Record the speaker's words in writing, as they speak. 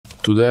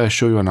Today I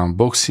show you an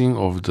unboxing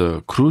of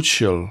the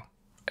crucial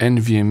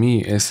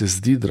NVMe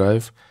SSD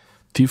drive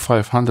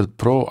T500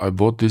 Pro. I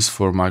bought this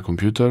for my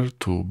computer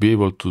to be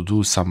able to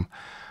do some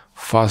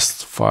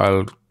fast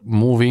file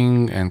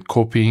moving and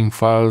copying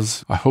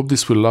files. I hope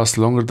this will last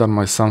longer than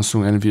my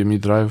Samsung NVMe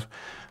drive.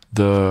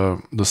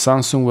 The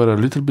Samsung were a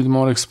little bit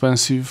more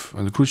expensive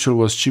and the Crucial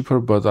was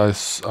cheaper, but the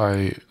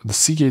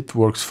Seagate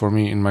works for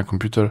me in my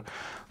computer.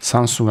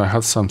 Samsung, I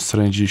had some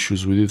strange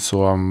issues with it,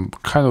 so I'm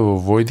kind of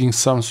avoiding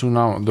Samsung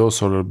now.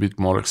 Those are a bit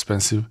more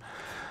expensive.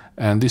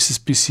 And this is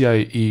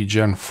PCIe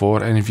Gen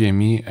 4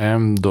 NVMe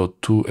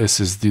M.2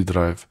 SSD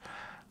drive.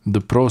 The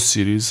Pro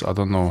series, I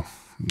don't know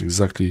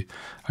exactly,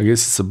 I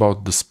guess it's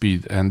about the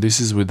speed. And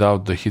this is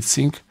without the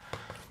heatsink,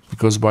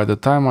 because by the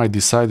time I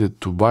decided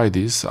to buy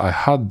this, I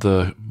had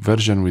the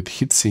version with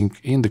heatsink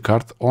in the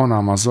cart on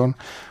Amazon,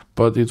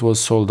 but it was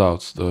sold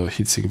out. The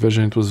heatsink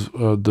version, it was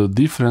the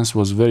difference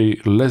was very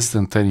less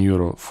than 10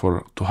 euro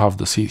to have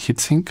the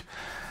heatsink.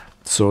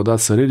 So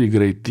that's a really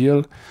great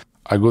deal.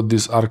 I got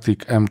this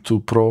Arctic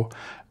M.2 Pro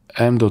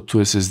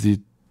M.2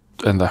 SSD,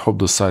 and I hope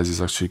the size is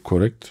actually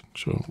correct.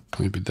 So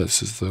maybe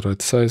this is the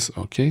right size.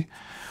 Okay,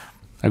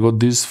 I got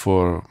this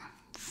for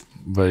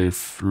very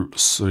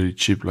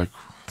cheap, like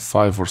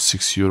 5 or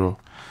 6 euro.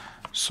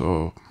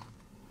 So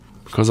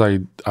because I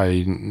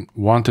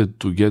wanted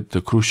to get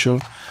the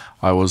Crucial,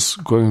 I was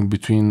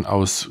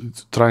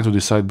trying to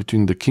decide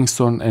between the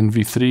Kingston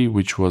NV3,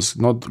 which was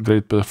not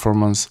great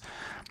performance,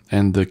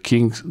 and the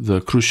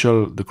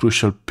Crucial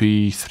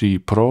P3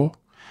 Pro,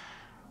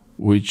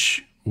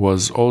 which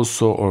was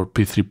also, or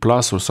P3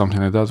 Plus or something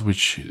like that,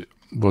 which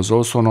was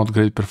also not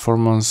great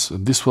performance.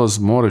 This was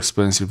more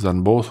expensive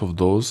than both of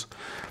those,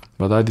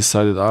 but I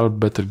decided I'll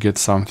better get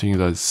something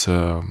that's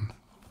a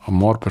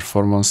more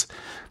performance.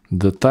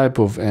 The type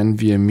of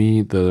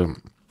NVMe,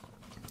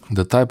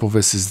 the type of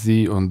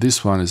SSD on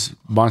this one is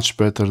much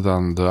better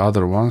than the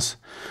other ones.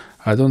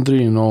 I don't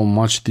really know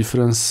much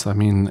difference. I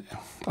mean,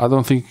 I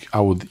don't think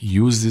I would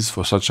use this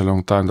for such a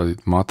long time that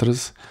it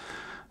matters,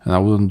 and I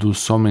wouldn't do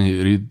so many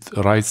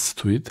read-writes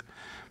to it.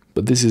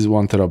 But this is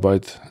 1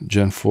 terabyte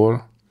Gen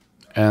 4,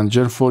 and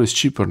Gen 4 is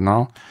cheaper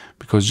now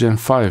because Gen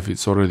 5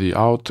 it's already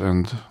out,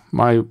 and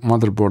my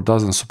motherboard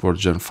doesn't support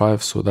Gen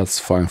 5, so that's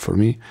fine for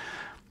me.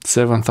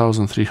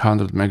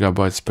 7,300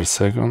 megabytes per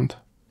second,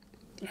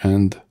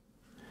 and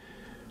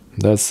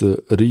that's a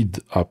read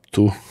up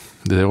to.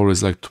 They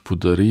always like to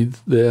put the read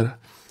there.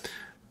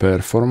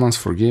 Performance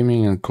for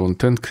gaming and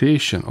content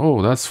creation.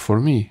 Oh, that's for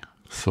me.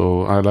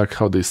 So I like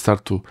how they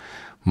start to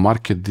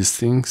market these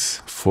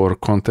things for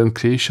content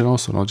creation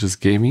also, not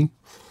just gaming.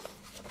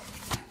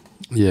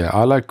 Yeah,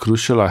 I like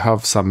Crucial. I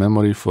have some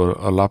memory for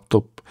a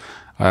laptop.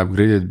 I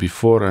upgraded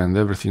before and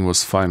everything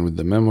was fine with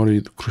the memory.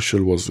 The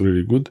Crucial was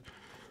really good.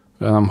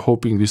 And I'm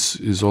hoping this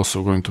is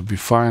also going to be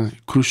fine.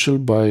 Crucial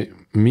by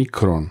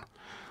Micron.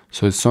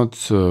 So it's not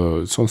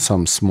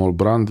some small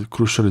brand.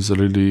 Crucial is a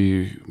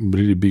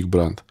really big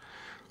brand.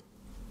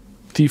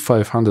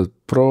 T500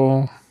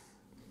 Pro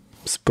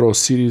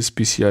series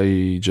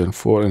PCIe Gen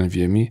 4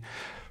 NVMe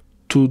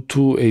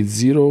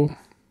 2280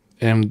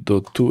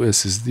 M.2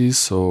 SSD.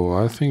 So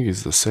I think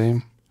it's the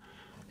same.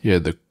 Yeah,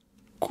 the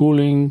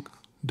cooling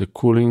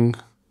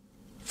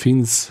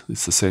fins,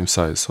 it's the same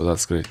size, so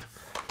that's great.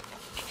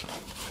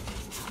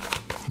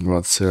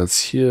 What else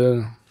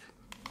here?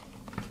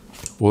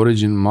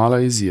 Origin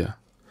Malaysia.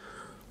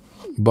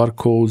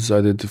 Barcodes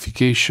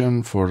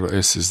identification for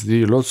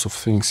SSD. Lots of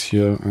things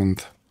here,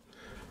 and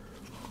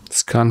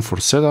scan for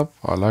setup.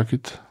 I like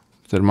it.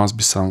 There must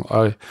be some.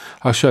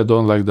 Actually I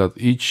don't like that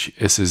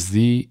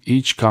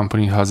each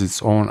company has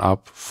its own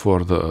app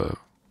for the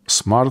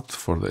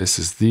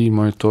SSD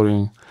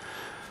monitoring.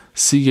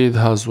 Seagate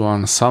has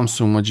one,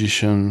 Samsung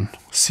Magician,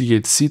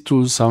 Seagate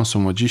C2,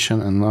 Samsung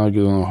Magician, and now I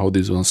don't know how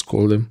these ones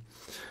call them.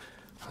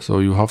 So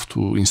you have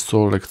to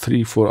install like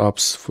 3-4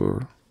 apps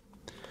for.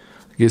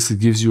 I guess it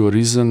gives you a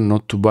reason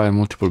not to buy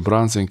multiple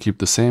brands and keep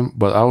the same.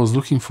 But I was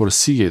looking for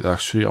Seagate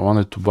actually. I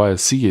wanted to buy a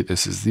Seagate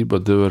SSD,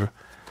 but they were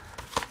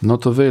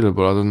not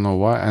available. I don't know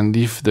why. And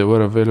if they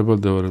were available,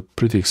 they were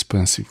pretty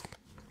expensive.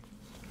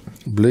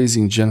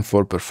 Blazing Gen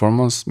 4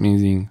 performance,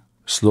 meaning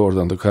slower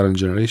than the current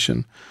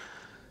generation.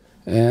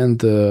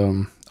 And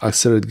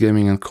accelerate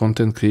gaming and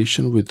content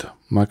creation with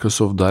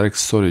Microsoft Direct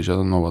Storage. I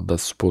don't know what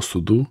that's supposed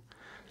to do.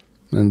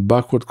 And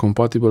backward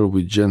compatible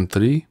with Gen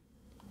 3.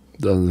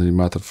 Doesn't really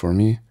matter for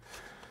me.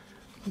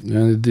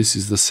 And this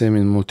is the same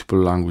in multiple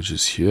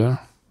languages here.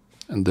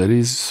 And there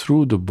is,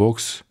 through the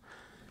box,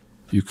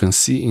 you can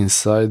see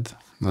inside,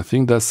 I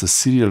think that's the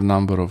serial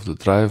number of the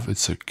drive.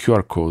 It's a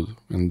QR code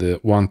and the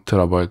 1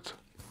 terabyte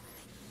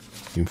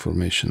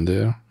information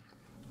there.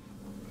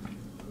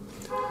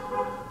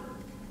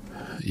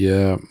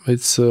 Yeah,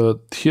 it's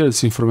here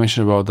it's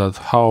information about that,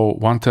 how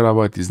 1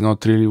 terabyte is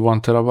not really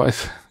 1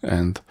 terabyte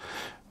and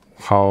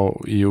how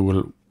you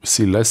will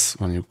see less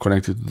when you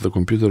connect it to the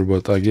computer,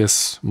 but I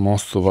guess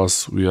most of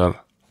us, we are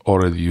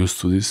already used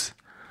to this.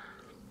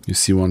 You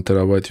see 1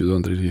 terabyte, you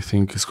don't really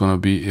think it's gonna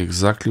be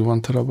exactly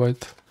 1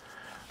 terabyte.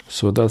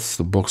 So that's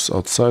the box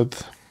outside.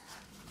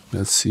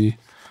 Let's see.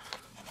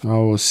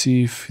 Now we'll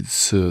see if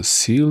it's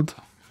sealed.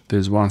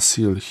 There's one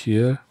seal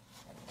here,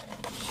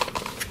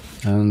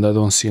 and I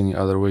don't see any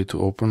other way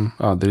to open.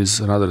 There is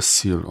another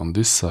seal on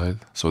this side,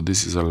 so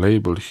this is a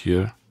label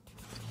here.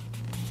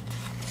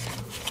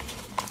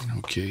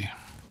 Okay,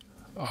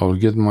 I will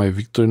get my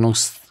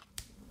Victorinox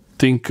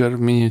Tinker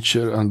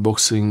miniature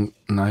unboxing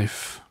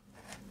knife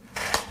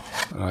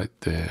right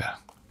there.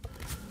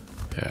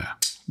 Yeah,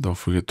 don't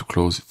forget to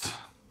close it.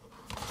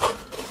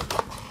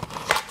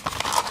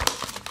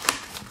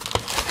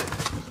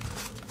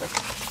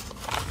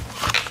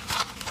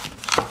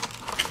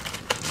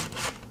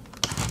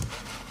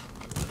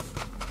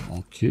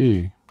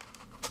 Okay,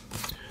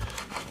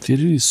 they're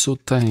really so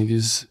tiny,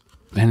 these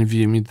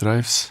NVMe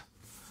drives.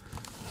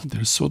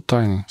 They're so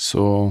tiny.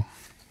 So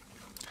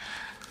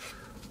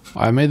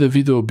I made a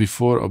video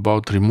before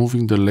about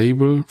removing the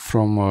label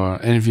from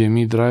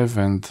NVMe drive,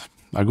 and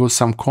I got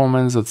some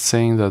comments that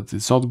saying that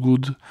it's not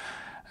good,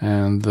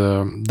 and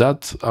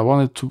that I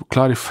wanted to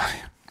clarify.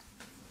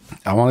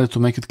 I wanted to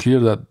make it clear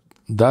that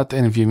that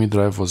NVMe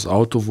drive was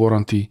out of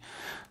warranty,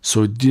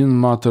 so it didn't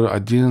matter. I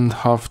didn't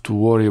have to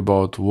worry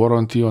about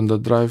warranty on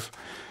that drive,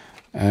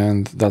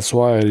 and that's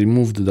why I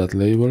removed that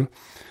label.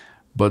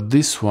 But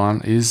this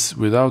one is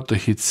without the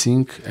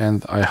heatsink,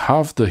 and I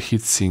have the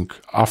heatsink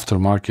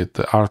aftermarket,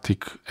 the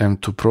Arctic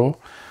M.2 Pro.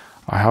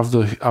 I have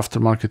the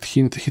aftermarket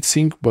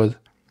heatsink, but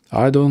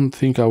I don't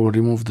think I will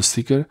remove the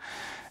sticker.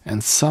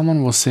 And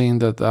someone was saying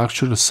that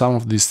actually some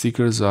of these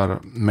stickers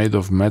are made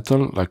of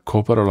metal, like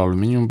copper or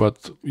aluminum,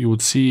 but you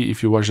would see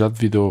if you watch that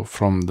video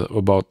from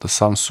about the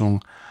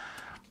Samsung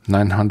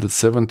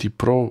 970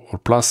 Pro or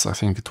Plus, I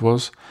think it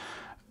was,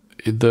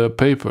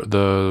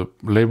 the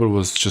label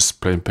was just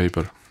plain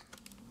paper.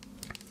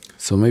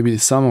 So maybe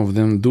some of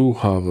them do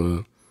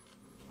have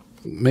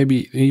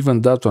maybe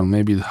even that one,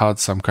 maybe it had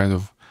some kind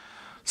of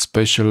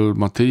special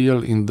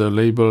material in the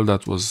label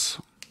that was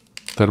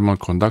thermal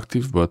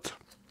conductive, but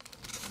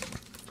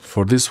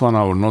for this one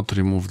I will not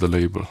remove the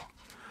label,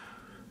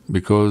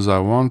 because I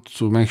want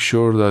to make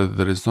sure that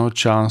there is no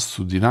chance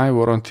to deny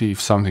warranty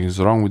if something is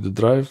wrong with the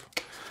drive,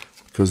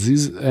 because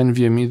these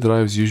NVMe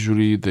drives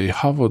usually they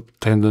have a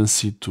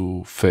tendency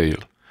to fail.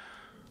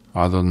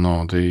 I don't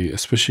know,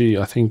 especially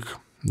I think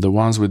the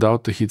ones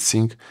without the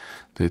heatsink,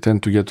 they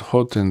tend to get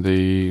hot and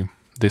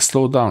they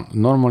slow down.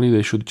 Normally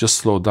they should just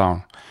slow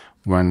down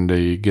when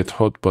they get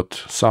hot, but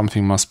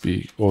something must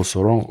be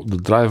also wrong. The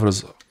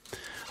drivers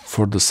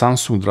for the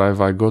Samsung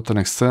drive, I got an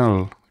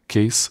external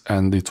case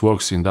and it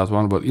works in that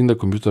one, but in the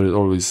computer it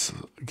always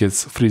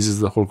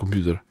freezes the whole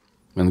computer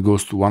and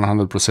goes to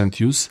 100%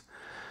 use.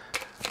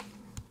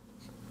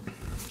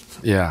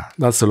 Yeah,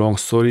 that's a long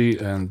story,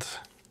 and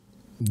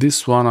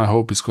this one I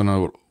hope is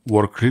gonna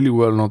work really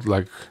well, not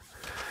like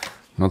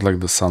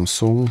the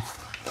Samsung.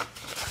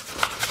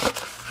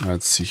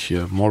 Let's see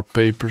here, more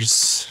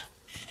papers.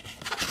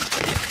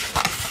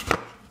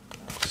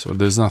 So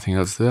there's nothing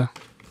else there.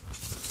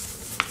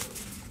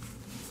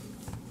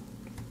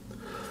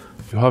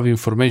 You have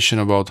information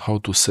about how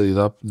to set it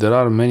up. There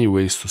are many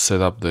ways to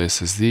set up the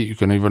SSD. You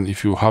can even,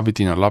 if you have it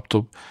in a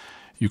laptop,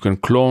 you can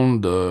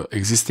clone the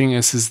existing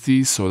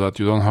SSD so that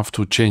you don't have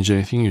to change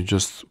anything. You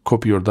just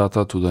copy your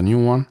data to the new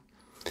one.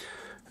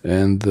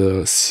 And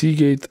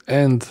Seagate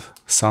and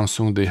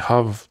Samsung, they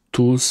have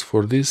tools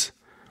for this,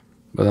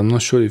 but I'm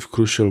not sure if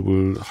Crucial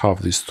will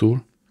have this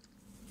tool.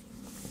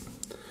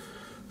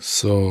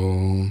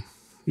 So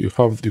you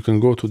can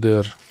go to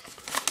their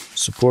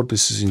support.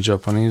 This is in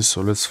Japanese,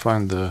 so let's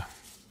find the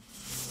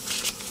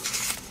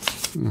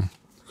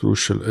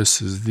Crucial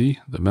SSD,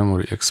 the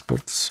memory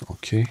experts.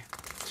 Okay,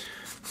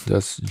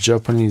 that's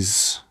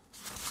Japanese,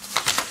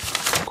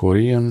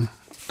 Korean,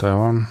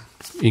 Taiwan,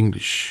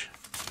 English.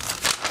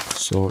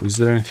 So is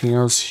there anything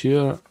else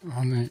here?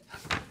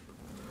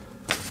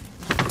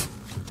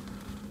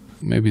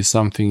 Maybe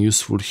something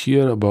useful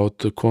here about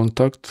the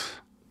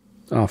contact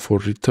for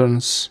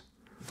returns.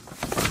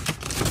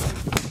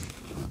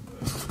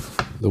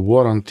 The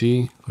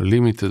warranty,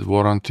 limited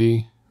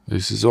warranty.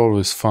 This is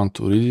always fun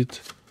to read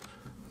it,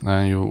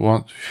 and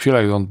you feel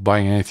like you don't buy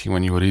anything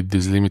when you read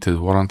these limited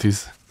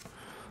warranties.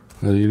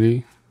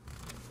 Really.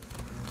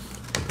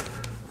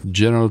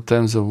 General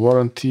terms of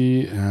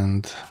warranty,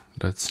 and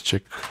let's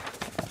check.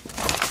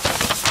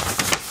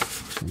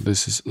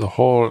 This is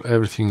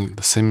everything,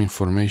 the same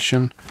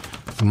information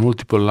in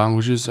multiple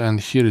languages, and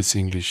here it's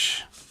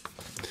English.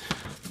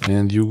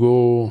 And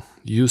you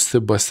use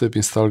step-by-step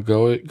install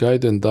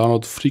guide and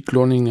download free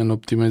cloning and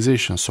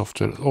optimization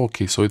software.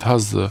 Okay, so it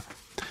has the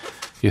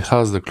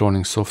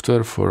cloning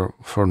software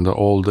from the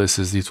old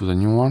SSD to the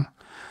new one.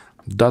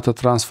 Data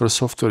transfer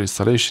software,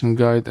 installation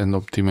guide, and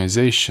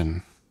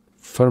optimization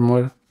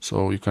firmware.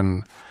 So you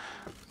can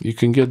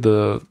get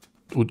the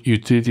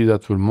utility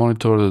that will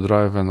monitor the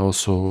drive and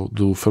also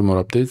do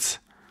firmware updates.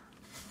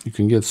 You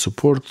can get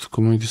support,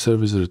 community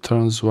service,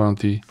 returns,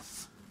 warranty.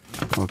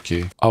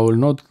 Okay, I will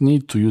not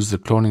need to use the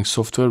cloning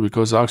software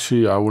because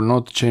actually I will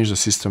not change the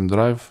system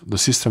drive. The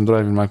system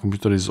drive in my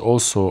computer is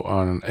also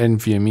an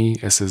NVMe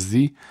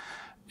SSD.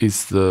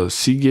 It's the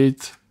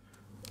Seagate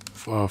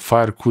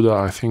Fire CUDA,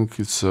 I think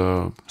it's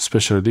a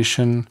special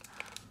edition,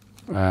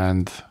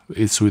 and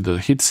it's with the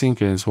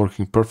heatsink and it's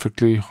working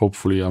perfectly.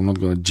 Hopefully I'm not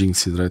gonna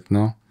jinx it right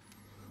now,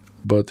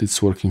 but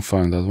it's working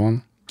fine, that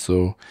one.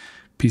 So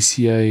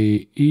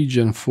PCIe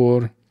Gen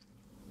 4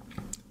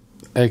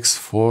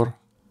 X4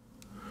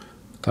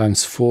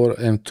 times 4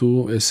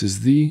 M.2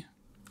 SSD.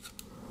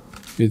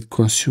 It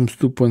consumes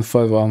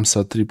 2.5 amps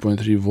at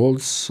 3.3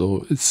 volts,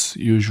 so it's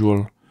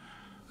usual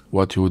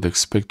what you would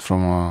expect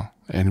from a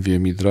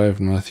NVMe drive,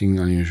 nothing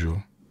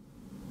unusual.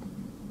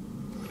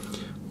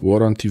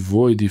 Warranty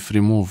void if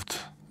removed.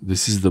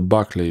 This is the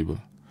back label.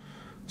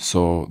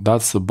 So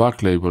that's the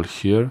back label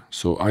here.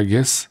 So I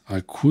guess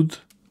I could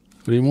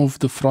remove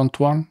the front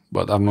one,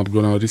 but I'm not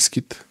gonna risk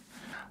it.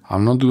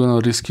 I'm not gonna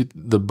risk it.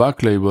 The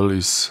back label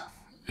it's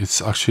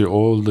actually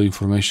all the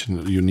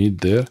information you need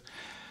there.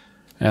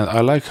 And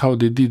I like how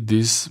they did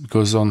this,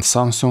 because on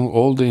Samsung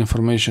all the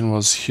information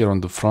was here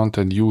on the front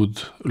and you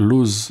would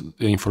lose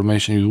the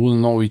information. You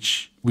wouldn't know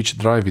which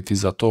drive it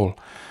is at all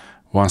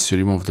once you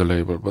remove the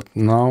label. But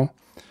now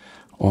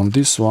on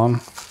this one,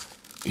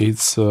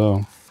 it's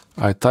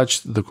I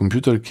touched the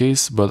computer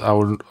case, but I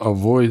will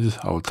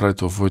try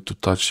to avoid to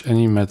touch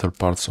any metal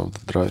parts of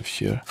the drive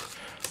here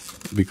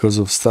because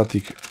of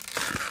static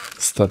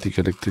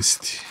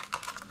electricity.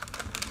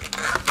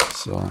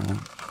 So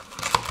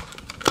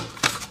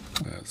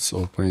let's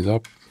open it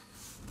up.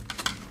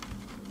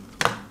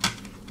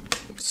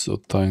 It's so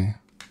tiny.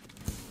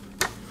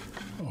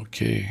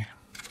 Okay.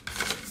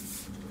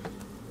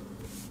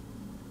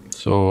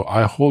 So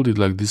I hold it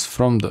like this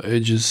from the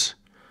edges.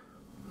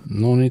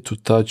 No need to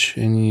touch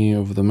any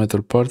of the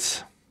metal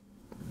parts.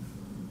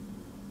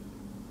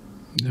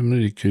 I'm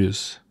really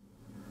curious.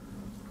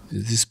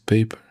 Is this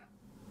paper?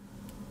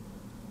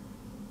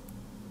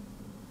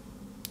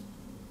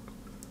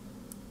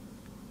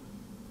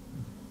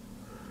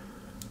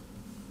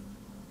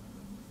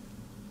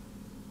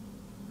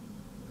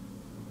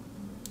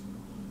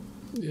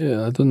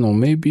 Yeah, I don't know.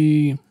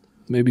 Maybe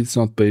it's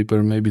not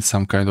paper. Maybe it's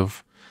some kind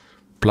of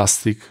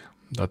plastic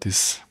that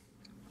is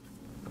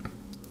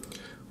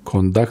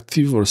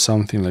conductive or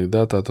something like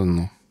that. I don't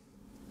know.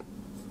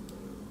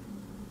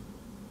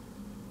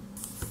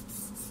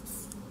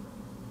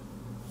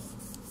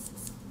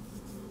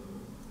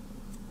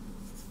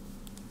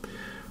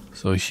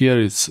 So here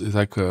it's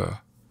like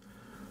a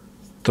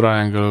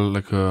triangle,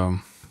 like a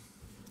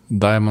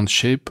diamond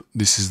shape.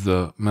 This is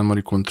the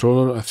memory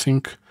controller, I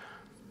think.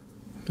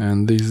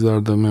 And these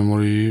are the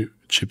memory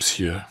chips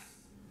here.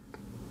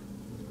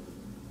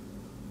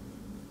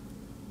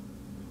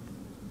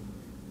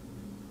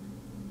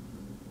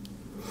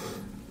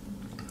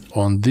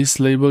 On this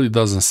label it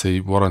doesn't say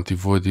warranty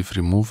void if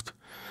removed,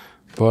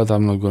 but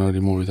I'm not gonna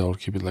remove it. I'll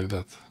keep it like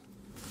that.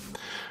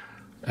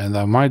 And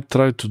I might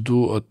try to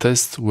do a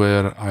test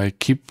where I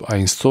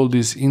install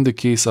this in the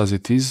case as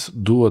it is,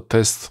 do a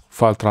test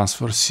file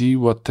transfer, see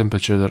what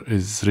temperature it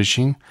is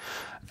reaching,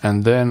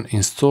 and then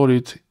install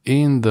it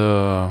in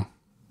the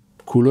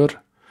cooler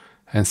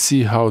and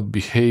see how it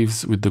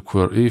behaves with the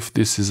cooler, if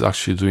this is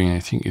actually doing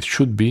anything. It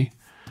should be,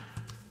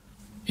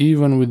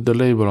 even with the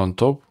label on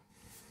top.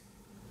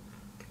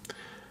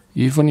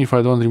 Even if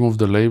I don't remove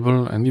the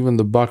label, and even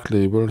the back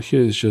label,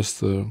 here is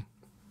just,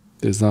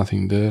 there's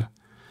nothing there.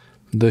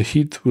 The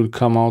heat will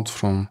come out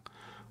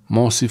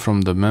mostly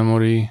from the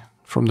memory,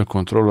 from the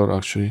controller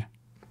actually.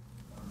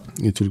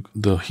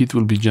 The heat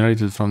will be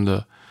generated from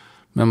the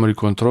memory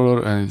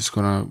controller and it's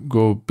gonna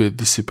go a bit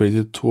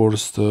dissipated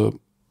towards the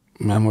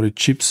memory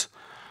chips.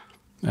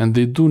 And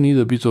they do need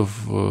a bit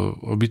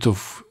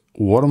of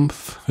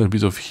warmth, a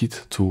bit of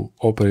heat to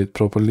operate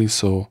properly,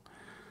 so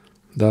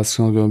that's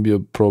not gonna be a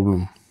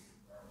problem.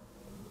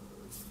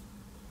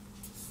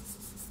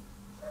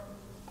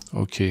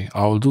 Okay,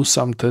 I will do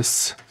some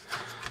tests.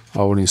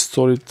 I will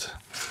install it.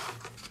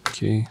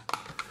 Okay,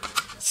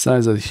 it's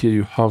nice that here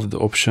you have the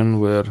option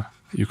where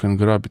you can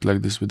grab it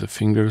like this with the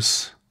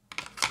fingers,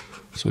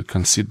 so it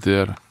can sit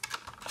there.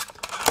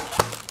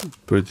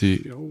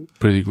 Pretty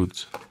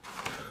good.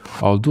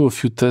 I'll do a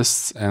few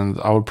tests and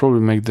I will probably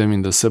make them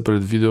in the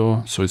separate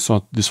video, so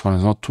this one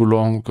is not too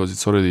long,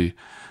 because I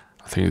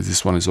think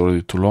this one is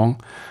already too long.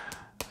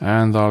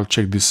 And I'll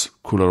check this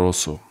cooler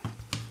also.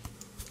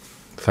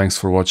 Thanks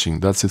for watching.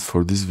 That's it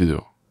for this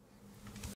video.